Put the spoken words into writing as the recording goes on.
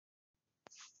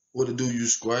What it do, you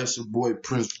squash? Your boy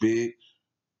PrinceBig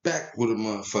back with a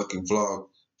motherfucking vlog.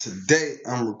 Today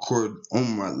I'm recording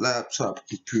on my laptop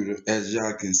computer. As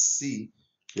y'all can see,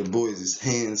 your boys is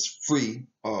hands free.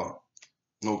 Oh,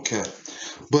 no cap.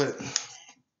 But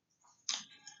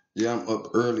yeah, I'm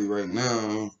up early right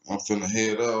now. I'm finna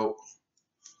head out.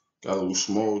 Got a little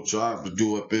small job to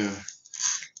do up in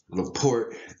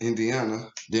LaPorte,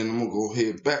 Indiana. Then I'm gonna go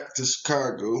head back to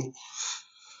Chicago.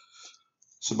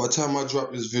 So by the time I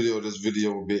drop this video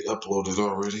will be uploaded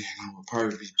already. And I will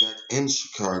probably be back in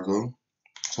Chicago.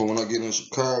 So when I get in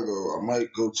Chicago, I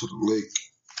might go to the lake.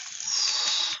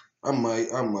 I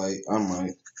might. I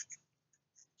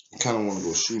kind of want to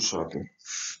go shoe shopping,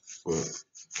 but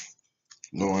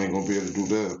no, I ain't gonna be able to do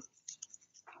that.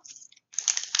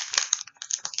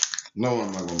 No,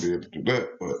 I'm not gonna be able to do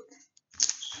that, but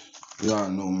y'all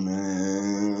know,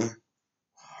 man.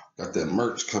 Got that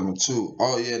merch coming too.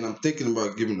 Oh yeah, and I'm thinking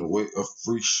about giving away a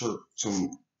free shirt to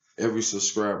every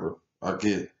subscriber I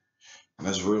get. And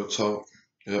that's real talk.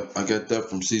 Yep, I got that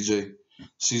from CJ.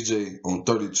 CJ on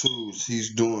 32s,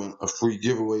 he's doing a free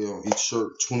giveaway on each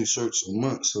shirt, 20 shirts a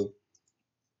month. So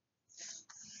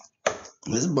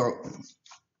it's about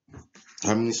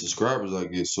how many subscribers I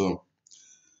get. So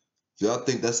if y'all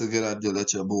think that's a good idea,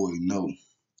 let your boy know.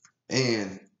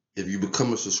 And if you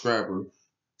become a subscriber,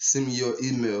 send me your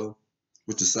email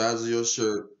with the size of your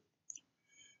shirt,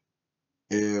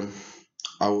 and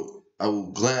I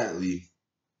will gladly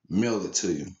mail it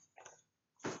to you.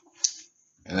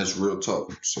 And that's real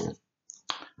talk. So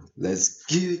let's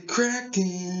get it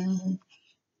cracking.